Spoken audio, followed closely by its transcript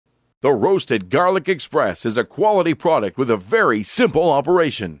The Roasted Garlic Express is a quality product with a very simple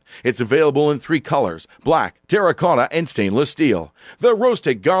operation. It's available in 3 colors: black, terracotta, and stainless steel. The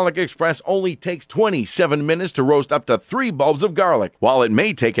Roasted Garlic Express only takes 27 minutes to roast up to 3 bulbs of garlic, while it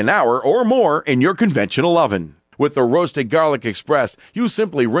may take an hour or more in your conventional oven. With the Roasted Garlic Express, you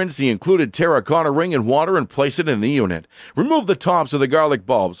simply rinse the included terracotta ring in water and place it in the unit. Remove the tops of the garlic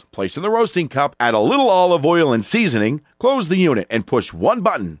bulbs, place in the roasting cup, add a little olive oil and seasoning, close the unit, and push one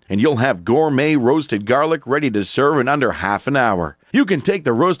button, and you'll have gourmet roasted garlic ready to serve in under half an hour. You can take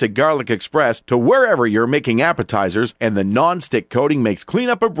the Roasted Garlic Express to wherever you're making appetizers, and the non-stick coating makes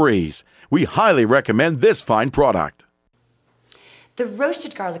cleanup a breeze. We highly recommend this fine product. The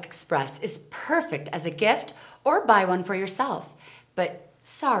Roasted Garlic Express is perfect as a gift or buy one for yourself. But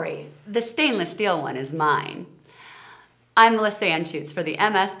sorry, the stainless steel one is mine. I'm Melissa Anschutz for the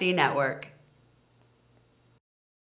MSD Network.